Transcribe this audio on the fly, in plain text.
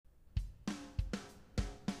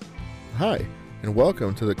Hi, and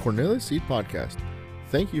welcome to the Cornelius Seed Podcast.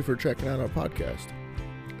 Thank you for checking out our podcast.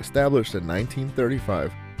 Established in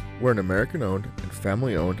 1935, we're an American-owned and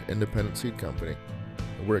family-owned independent seed company.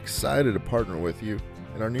 And we're excited to partner with you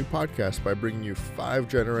in our new podcast by bringing you 5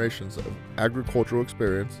 generations of agricultural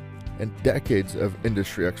experience and decades of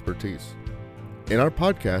industry expertise. In our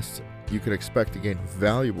podcasts, you can expect to gain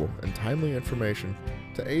valuable and timely information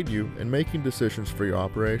to aid you in making decisions for your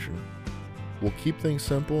operation. We'll keep things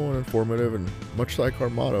simple and informative, and much like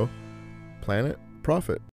our motto, Planet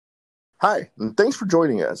Profit. Hi, and thanks for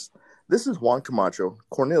joining us. This is Juan Camacho,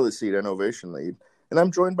 Cornelius Seed Innovation Lead, and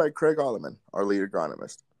I'm joined by Craig Allaman, our lead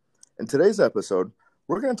agronomist. In today's episode,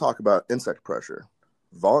 we're going to talk about insect pressure,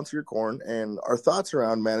 volunteer corn, and our thoughts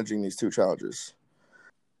around managing these two challenges.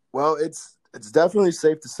 Well, it's definitely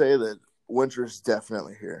safe to say that winter's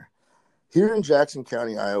definitely here. Here in Jackson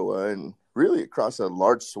County, Iowa, and really across a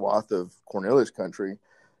large swath of Cornelius country,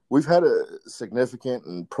 we've had a significant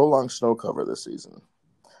and prolonged snow cover this season.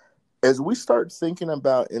 As we start thinking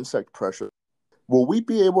about insect pressure, will we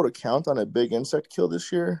be able to count on a big insect kill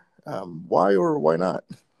this year? Why or why not?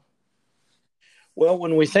 Well,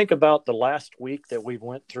 when we think about the last week that we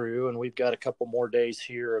went through, and we've got a couple more days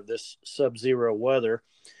here of this sub-zero weather,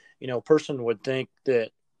 a person would think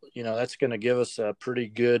that, that's going to give us a pretty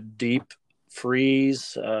good deep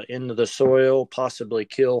freeze into the soil, possibly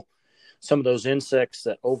kill some of those insects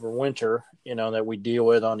that overwinter, that we deal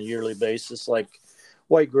with on a yearly basis, like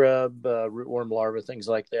white grub, rootworm larvae, things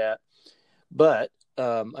like that. But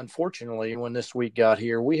unfortunately, when this week got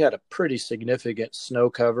here, we had a pretty significant snow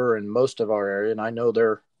cover in most of our area. And I know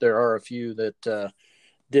there are a few that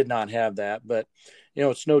did not have that. But,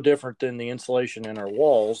 it's no different than the insulation in our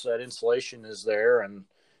walls. That insulation is there,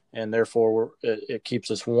 and therefore it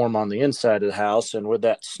keeps us warm on the inside of the house. And with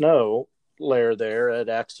that snow layer there, it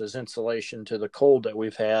acts as insulation to the cold that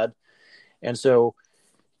we've had. And so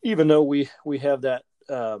even though we have that,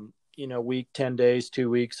 week, 10 days, 2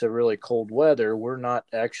 weeks of really cold weather, we're not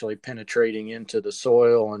actually penetrating into the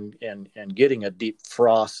soil and getting a deep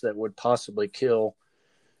frost that would possibly kill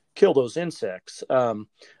those insects.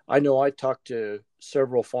 I know I talked to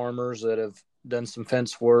several farmers that have done some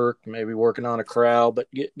fence work, maybe working on a corral, but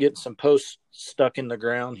getting some posts stuck in the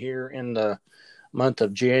ground here in the month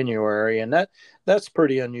of January. And that's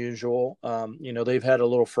pretty unusual. They've had a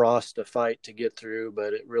little frost to fight to get through,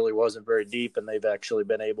 but it really wasn't very deep, and they've actually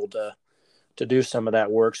been able to do some of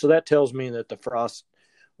that work. So that tells me that the frost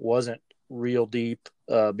wasn't real deep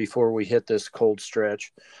before we hit this cold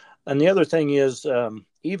stretch. And the other thing is,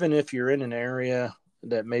 even if you're in an area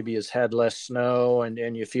that maybe has had less snow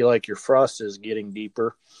and you feel like your frost is getting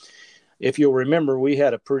deeper, if you'll remember, we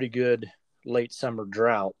had a pretty good late summer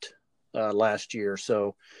drought last year.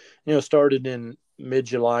 So, started in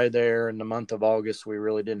mid-July there. In the month of August, we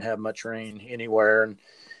really didn't have much rain anywhere.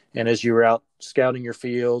 And as you were out scouting your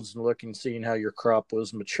fields and seeing how your crop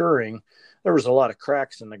was maturing, there was a lot of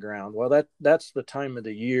cracks in the ground. Well, that's the time of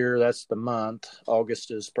the year. That's the month. August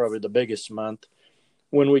is probably the biggest month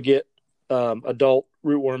when we get adult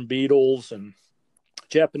rootworm beetles and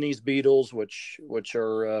Japanese beetles, which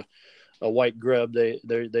are a white grub.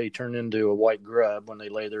 They turn into a white grub when they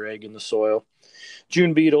lay their egg in the soil.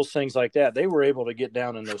 June beetles, things like that. They were able to get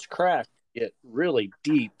down in those cracks, get really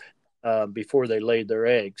deep before they laid their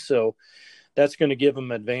eggs. So that's going to give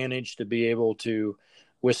them advantage to be able to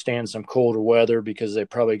withstand some colder weather because they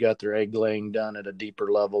probably got their egg laying done at a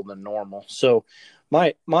deeper level than normal. So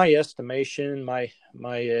my estimation, my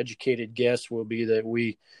educated guess will be that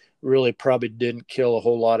we really probably didn't kill a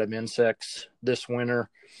whole lot of insects this winter.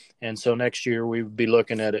 And so next year we would be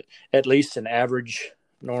looking at least an average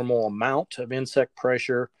normal amount of insect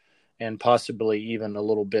pressure, and possibly even a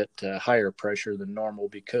little bit higher pressure than normal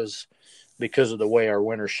because of the way our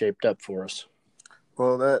winter shaped up for us.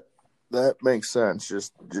 Well, that makes sense.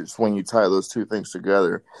 Just when you tie those two things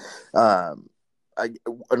together,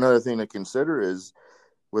 another thing to consider is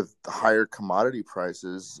with higher commodity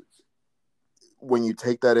prices. When you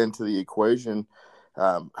take that into the equation,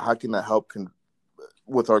 how can that help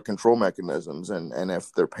with our control mechanisms and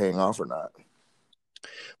if they're paying off or not?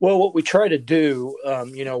 Well, what we try to do,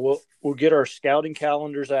 we'll get our scouting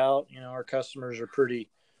calendars out. Our customers are pretty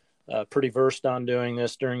versed on doing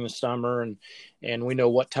this during the summer, and we know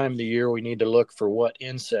what time of the year we need to look for what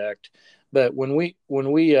insect. But when we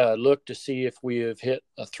look to see if we have hit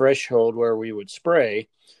a threshold where we would spray,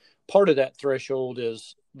 part of that threshold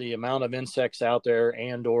is the amount of insects out there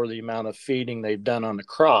and or the amount of feeding they've done on the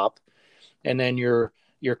crop. And then you're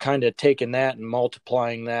kind of taking that and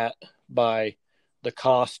multiplying that by the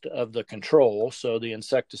cost of the control. So the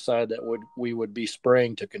insecticide that we would be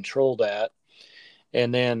spraying to control that.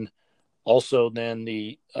 And then also then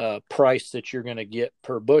the price that you're going to get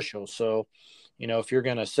per bushel. So, if you're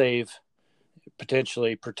going to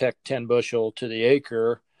potentially protect 10 bushel to the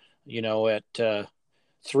acre, at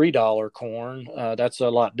 $3 corn, that's a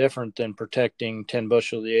lot different than protecting 10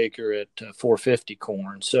 bushel of the acre at $4.50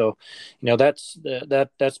 corn. So, that's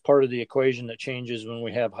part of the equation that changes when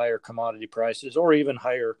we have higher commodity prices or even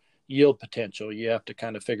higher yield potential. You have to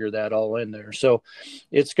kind of figure that all in there. So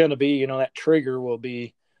it's going to be, that trigger will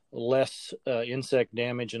be less insect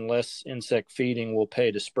damage and less insect feeding will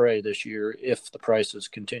pay to spray this year if the prices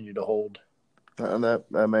continue to hold. And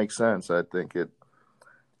that makes sense. I think it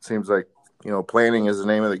seems like, planning is the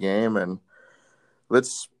name of the game. And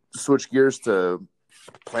let's switch gears to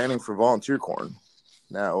planning for volunteer corn.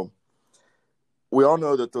 Now, we all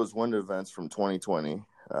know that those wind events from 2020,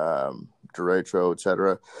 derecho, et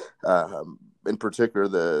cetera, in particular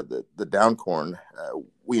the down corn,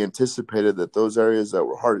 we anticipated that those areas that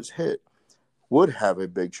were hardest hit would have a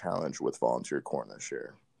big challenge with volunteer corn this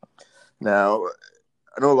year. Now,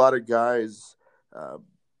 I know a lot of guys,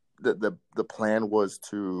 the plan was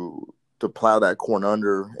to plow that corn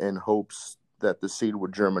under in hopes that the seed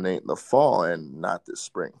would germinate in the fall and not this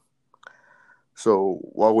spring. So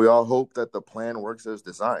while we all hope that the plan works as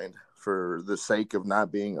designed for the sake of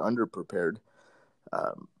not being underprepared,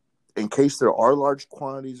 in case there are large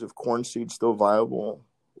quantities of corn seed still viable,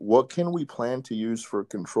 what can we plan to use for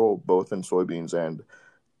control both in soybeans and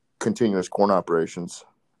continuous corn operations?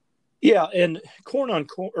 Yeah, and corn on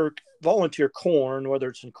corn or volunteer corn, whether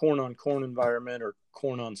it's in corn on corn environment or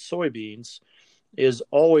corn on soybeans, is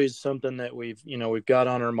always something that we've got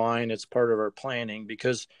on our mind. It's part of our planning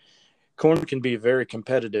because corn can be a very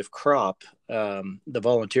competitive crop. The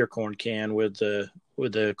volunteer corn can with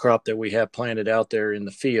the crop that we have planted out there in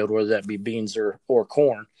the field, whether that be beans or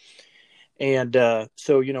corn. And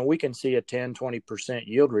so, we can see a 10, 20%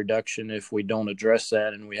 yield reduction if we don't address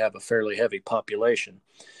that and we have a fairly heavy population.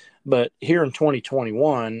 But here in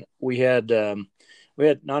 2021, we had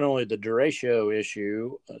not only the derecho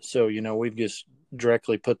issue, so, we've just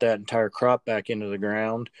directly put that entire crop back into the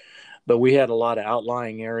ground, but we had a lot of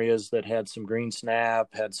outlying areas that had some green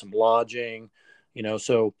snap, had some lodging,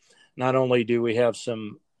 so not only do we have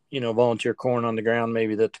some, volunteer corn on the ground,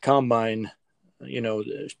 maybe that the combine,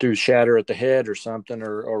 threw shatter at the head or something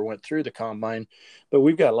or went through the combine, but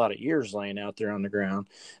we've got a lot of ears laying out there on the ground.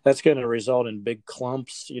 That's going to result in big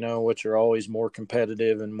clumps, which are always more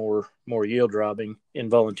competitive and more yield robbing in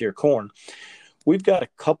volunteer corn. We've got a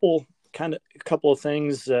couple of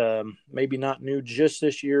things, maybe not new just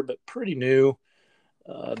this year, but pretty new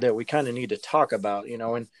that we kind of need to talk about,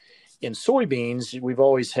 and in soybeans, we've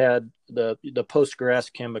always had the post-grass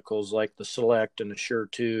chemicals like the Select and the Sure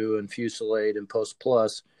 2 and Fusilade and Post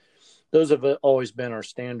Plus. Those have always been our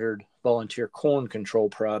standard volunteer corn control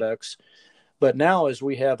products. But now as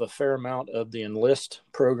we have a fair amount of the Enlist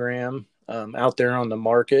program out there on the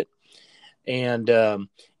market and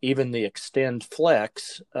even the Extend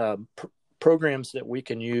Flex programs that we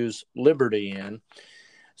can use Liberty in,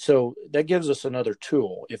 so that gives us another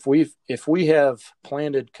tool. If we have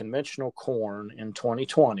planted conventional corn in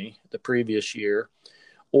 2020, the previous year,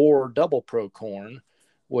 or double pro corn,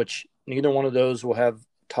 which neither one of those will have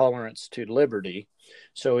tolerance to Liberty.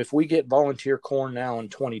 So if we get volunteer corn now in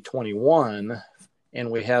 2021 and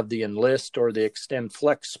we have the Enlist or the Extend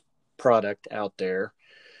Flex product out there,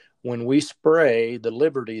 when we spray the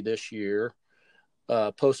Liberty this year,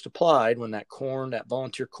 post-applied, when that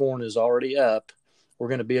volunteer corn is already up, we're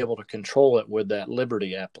going to be able to control it with that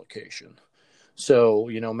Liberty application. So,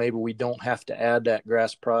 maybe we don't have to add that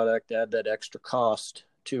grass product, add that extra cost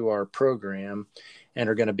to our program, and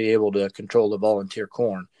are going to be able to control the volunteer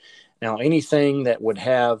corn. Now, anything that would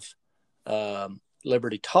have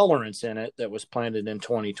Liberty tolerance in it that was planted in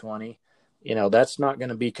 2020, that's not going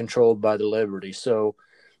to be controlled by the Liberty. So,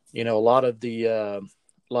 a lot of the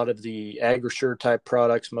AgriSure type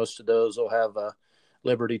products, most of those will have a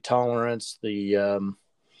Liberty tolerance. The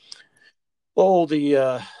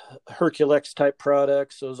Herculex type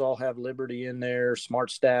products, those all have Liberty in there. Smart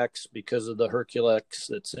Stacks, because of the Herculex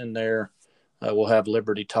that's in there, will have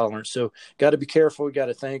Liberty tolerance. So got to be careful. We got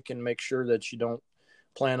to think and make sure that you don't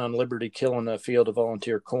plan on Liberty killing a field of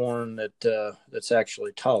volunteer corn that's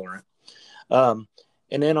actually tolerant. And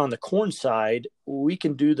then on the corn side, we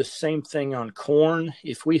can do the same thing on corn.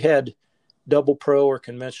 If we had double pro or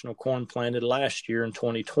conventional corn planted last year in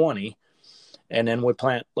 2020, and then we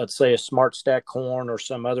plant, let's say, a Smart Stack corn or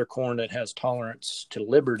some other corn that has tolerance to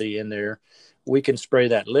Liberty in there, we can spray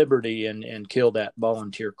that Liberty and kill that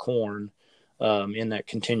volunteer corn in that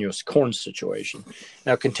continuous corn situation.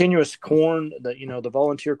 Now, continuous corn, the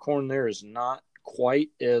volunteer corn there is not quite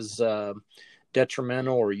as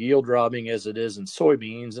detrimental or yield robbing as it is in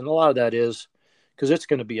soybeans. And a lot of that is because it's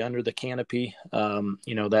going to be under the canopy.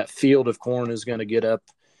 That field of corn is going to get up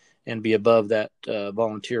and be above that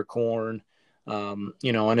volunteer corn. And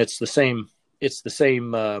it's the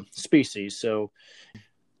same species. So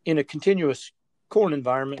in a continuous corn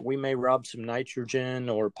environment, we may rob some nitrogen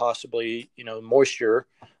or possibly, moisture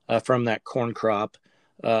from that corn crop.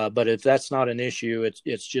 But if that's not an issue,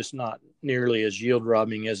 it's just not nearly as yield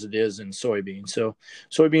robbing as it is in soybeans. So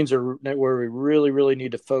soybeans are where we really, really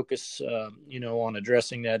need to focus, on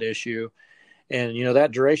addressing that issue. And,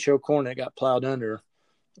 that derecho corn that got plowed under,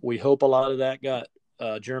 we hope a lot of that got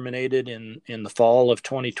germinated in the fall of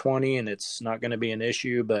 2020, and it's not going to be an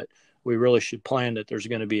issue, but we really should plan that there's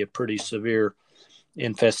going to be a pretty severe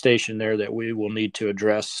infestation there that we will need to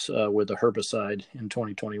address with a herbicide in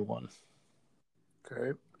 2021.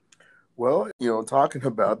 Okay. Well, talking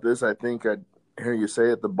about this, I think I hear you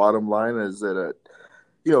say at the bottom line is that,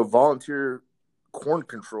 volunteer corn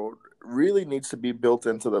control really needs to be built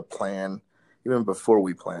into the plan even before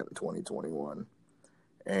we plant in 2021.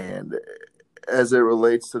 And as it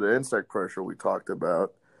relates to the insect pressure we talked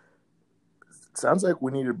about, it sounds like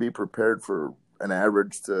we need to be prepared for an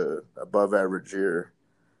average to above average year.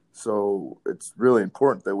 So it's really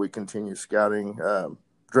important that we continue scouting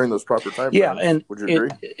during those proper time frames. Yeah, and would you agree?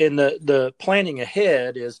 And the planning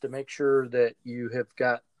ahead is to make sure that you have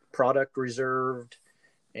got product reserved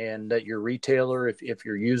and that your retailer, if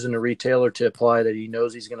you're using a retailer to apply, that he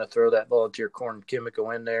knows he's going to throw that volunteer corn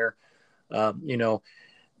chemical in there.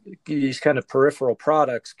 These kind of peripheral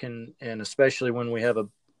products can, and especially when we'll have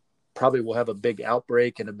a big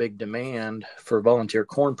outbreak and a big demand for volunteer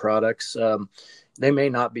corn products, they may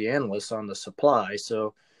not be endless on the supply.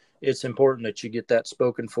 So it's important that you get that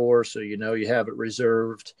spoken for, so you have it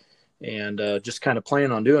reserved, and just kind of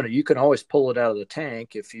plan on doing it. You can always pull it out of the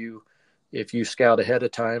tank if you scout ahead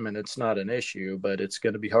of time and it's not an issue, but it's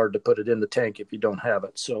going to be hard to put it in the tank if you don't have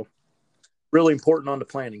it. So really important on the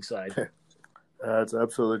planning side. That's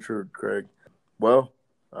absolutely true, Craig. Well,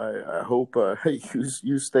 I hope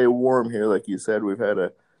you stay warm here. Like you said, we've had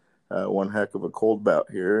a one heck of a cold bout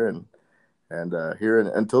here, and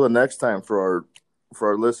until the next time, for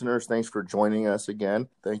our listeners, thanks for joining us again.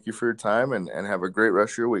 Thank you for your time, and have a great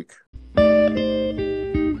rest of your week.